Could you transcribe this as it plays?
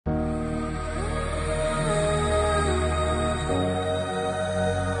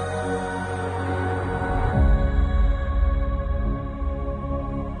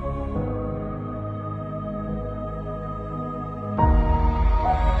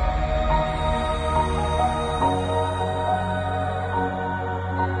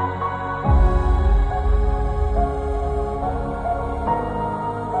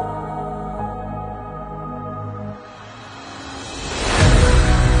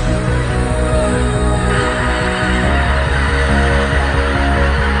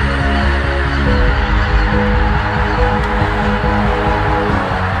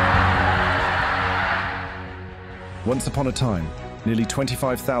Once upon a time, nearly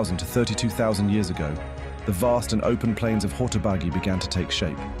 25,000 to 32,000 years ago, the vast and open plains of Hortobágyi began to take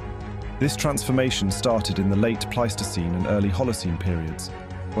shape. This transformation started in the late Pleistocene and early Holocene periods,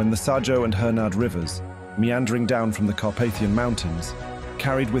 when the Sajo and Hernad rivers, meandering down from the Carpathian Mountains,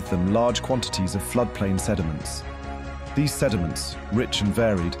 carried with them large quantities of floodplain sediments. These sediments, rich and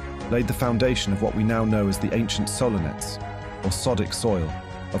varied, laid the foundation of what we now know as the ancient solonets, or sodic soil,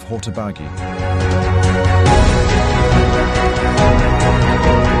 of Hortobágyi.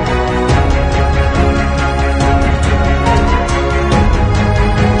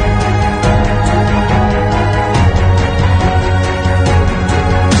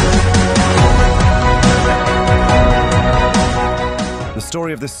 The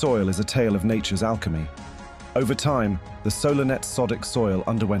story of this soil is a tale of nature's alchemy. Over time, the Solonet sodic soil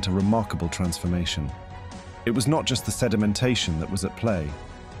underwent a remarkable transformation. It was not just the sedimentation that was at play,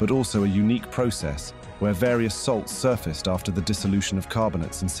 but also a unique process where various salts surfaced after the dissolution of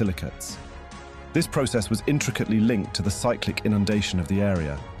carbonates and silicates. This process was intricately linked to the cyclic inundation of the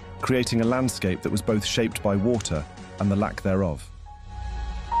area, creating a landscape that was both shaped by water and the lack thereof.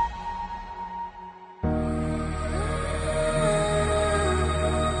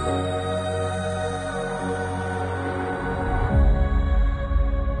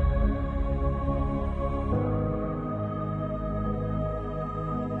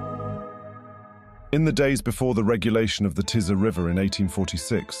 In the days before the regulation of the Tisza River in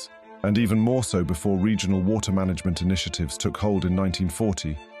 1846, and even more so before regional water management initiatives took hold in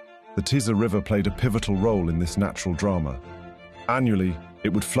 1940, the Tisza River played a pivotal role in this natural drama. Annually,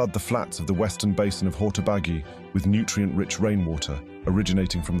 it would flood the flats of the western basin of Hortobágyi with nutrient-rich rainwater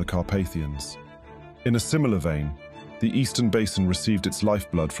originating from the Carpathians. In a similar vein, the eastern basin received its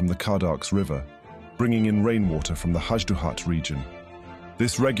lifeblood from the Kardarks River, bringing in rainwater from the Hajduhat region.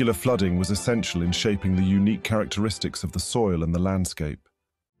 This regular flooding was essential in shaping the unique characteristics of the soil and the landscape.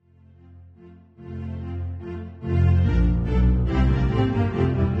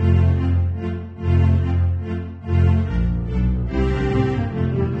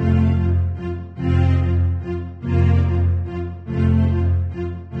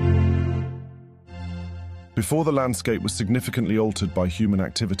 Before the landscape was significantly altered by human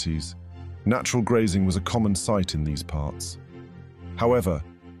activities, natural grazing was a common sight in these parts. However,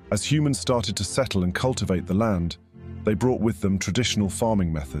 as humans started to settle and cultivate the land, they brought with them traditional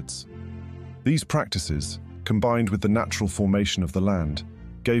farming methods. These practices, combined with the natural formation of the land,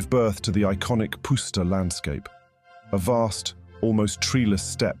 gave birth to the iconic Puszta landscape, a vast, almost treeless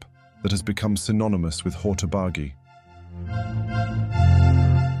steppe that has become synonymous with Hortobágyi.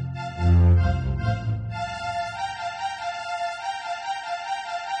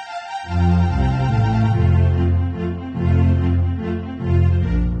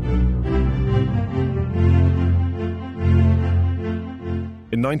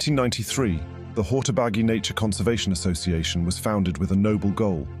 In 1993, the Hortobágyi Nature Conservation Association was founded with a noble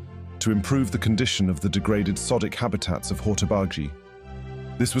goal: to improve the condition of the degraded sodic habitats of Hortobágyi.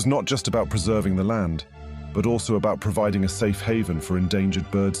 This was not just about preserving the land, but also about providing a safe haven for endangered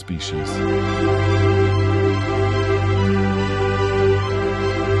bird species.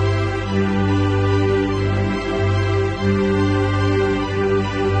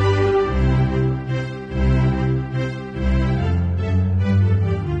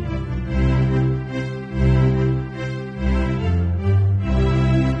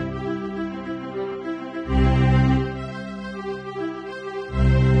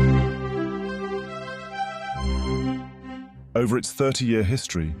 Over its 30-year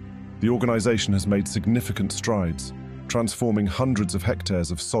history, the organization has made significant strides, transforming hundreds of hectares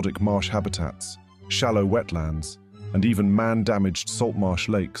of sodic marsh habitats, shallow wetlands, and even man-damaged salt marsh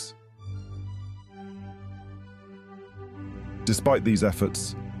lakes. Despite these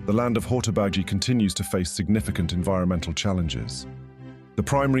efforts, the land of Hortobágyi continues to face significant environmental challenges. The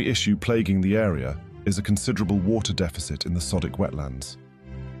primary issue plaguing the area is a considerable water deficit in the sodic wetlands.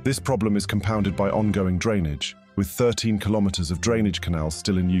 This problem is compounded by ongoing drainage, with 13 kilometers of drainage canals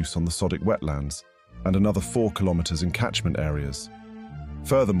still in use on the sodic wetlands, and another 4 kilometers in catchment areas.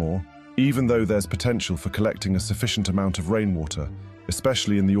 Furthermore, even though there's potential for collecting a sufficient amount of rainwater,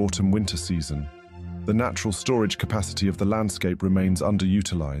 especially in the autumn-winter season, the natural storage capacity of the landscape remains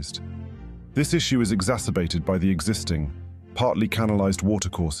underutilized. This issue is exacerbated by the existing, partly canalized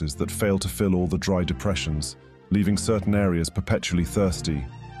watercourses that fail to fill all the dry depressions, leaving certain areas perpetually thirsty.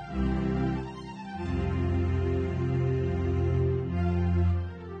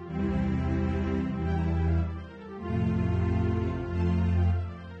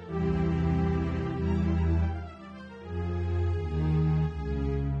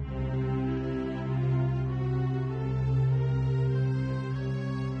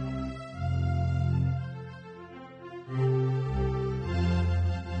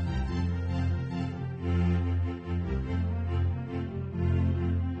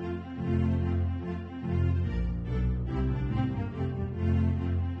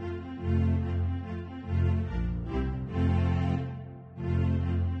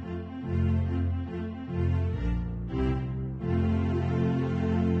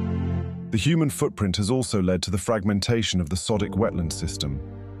 The human footprint has also led to the fragmentation of the sodic wetland system.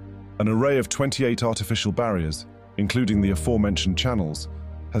 An array of 28 artificial barriers, including the aforementioned channels,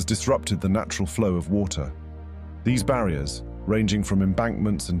 has disrupted the natural flow of water. These barriers, ranging from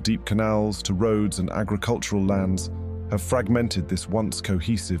embankments and deep canals to roads and agricultural lands, have fragmented this once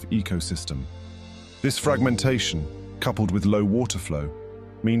cohesive ecosystem. This fragmentation, coupled with low water flow,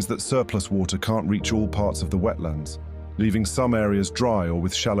 means that surplus water can't reach all parts of the wetlands, leaving some areas dry or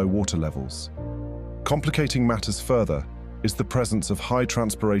with shallow water levels. Complicating matters further is the presence of high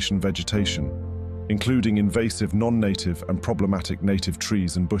transpiration vegetation, including invasive non-native and problematic native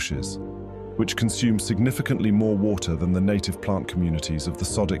trees and bushes, which consume significantly more water than the native plant communities of the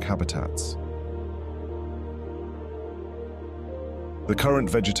sodic habitats. The current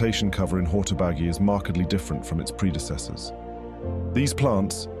vegetation cover in Hortobágyi is markedly different from its predecessors. These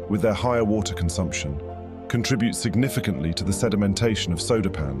plants, with their higher water consumption, contribute significantly to the sedimentation of soda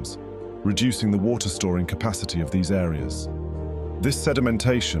pans, reducing the water storing capacity of these areas. This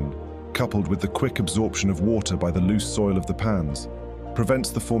sedimentation, coupled with the quick absorption of water by the loose soil of the pans,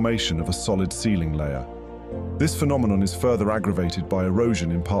 prevents the formation of a solid sealing layer. This phenomenon is further aggravated by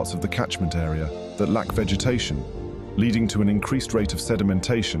erosion in parts of the catchment area that lack vegetation, leading to an increased rate of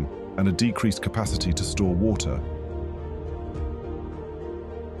sedimentation and a decreased capacity to store water.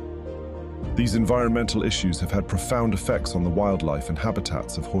 These environmental issues have had profound effects on the wildlife and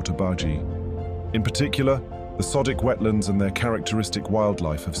habitats of Hortobágyi. In particular, the sodic wetlands and their characteristic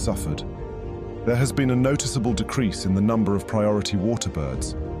wildlife have suffered. There has been a noticeable decrease in the number of priority water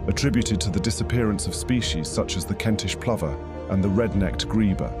birds, attributed to the disappearance of species such as the Kentish plover and the red-necked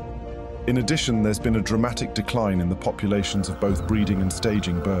grebe. In addition, there's been a dramatic decline in the populations of both breeding and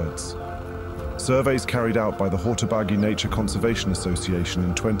staging birds. Surveys carried out by the Hortobágyi Nature Conservation Association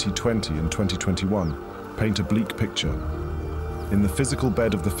in 2020 and 2021 paint a bleak picture. In the physical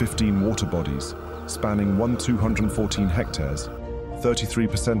bed of the 15 water bodies, spanning 214 hectares,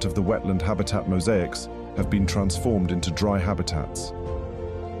 33% of the wetland habitat mosaics have been transformed into dry habitats.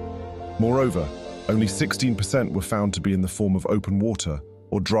 Moreover, only 16% were found to be in the form of open water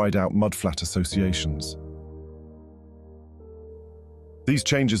or dried-out mudflat associations. These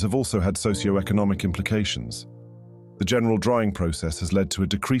changes have also had socio-economic implications. The general drying process has led to a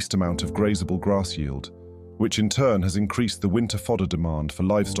decreased amount of grazable grass yield, which in turn has increased the winter fodder demand for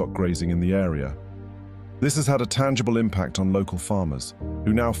livestock grazing in the area. This has had a tangible impact on local farmers,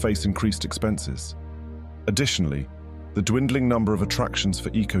 who now face increased expenses. Additionally, the dwindling number of attractions for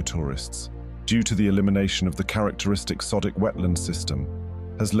ecotourists, due to the elimination of the characteristic sodic wetland system,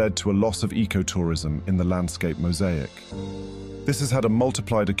 has led to a loss of ecotourism in the landscape mosaic. This has had a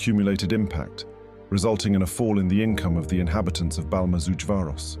multiplied accumulated impact, resulting in a fall in the income of the inhabitants of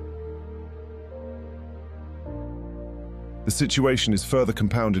Balmazújváros. The situation is further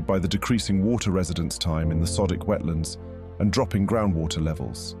compounded by the decreasing water residence time in the sodic wetlands and dropping groundwater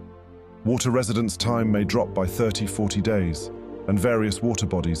levels. Water residence time may drop by 30–40 days, and various water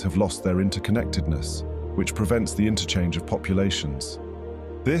bodies have lost their interconnectedness, which prevents the interchange of populations.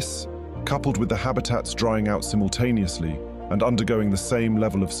 This, coupled with the habitats drying out simultaneously and undergoing the same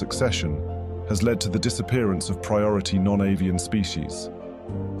level of succession, has led to the disappearance of priority non-avian species.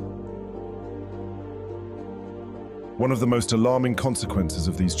 One of the most alarming consequences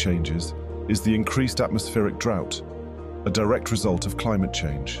of these changes is the increased atmospheric drought, a direct result of climate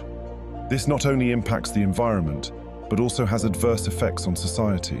change. This not only impacts the environment, but also has adverse effects on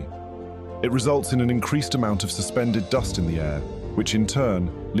society. It results in an increased amount of suspended dust in the air, which in turn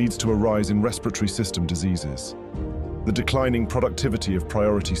leads to a rise in respiratory system diseases. The declining productivity of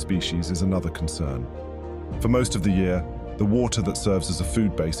priority species is another concern. For most of the year, the water that serves as a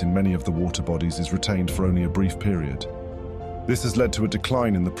food base in many of the water bodies is retained for only a brief period. This has led to a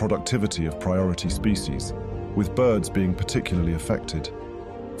decline in the productivity of priority species, with birds being particularly affected.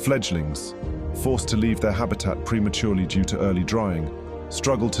 Fledglings, forced to leave their habitat prematurely due to early drying,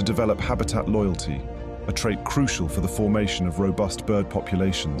 struggle to develop habitat loyalty, a trait crucial for the formation of robust bird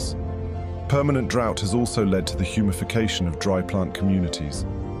populations. Permanent drought has also led to the humification of dry plant communities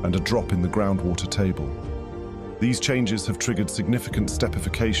and a drop in the groundwater table. These changes have triggered significant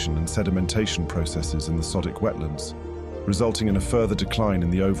stepification and sedimentation processes in the sodic wetlands, resulting in a further decline in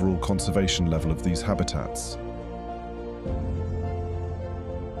the overall conservation level of these habitats.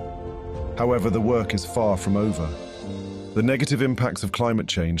 However, the work is far from over. The negative impacts of climate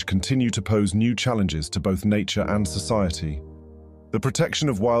change continue to pose new challenges to both nature and society. The protection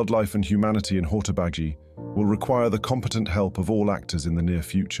of wildlife and humanity in Hortobágyi will require the competent help of all actors in the near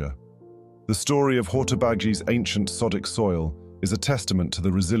future. The story of Hortobágyi's ancient sodic soil is a testament to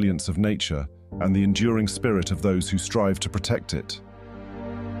the resilience of nature and the enduring spirit of those who strive to protect it.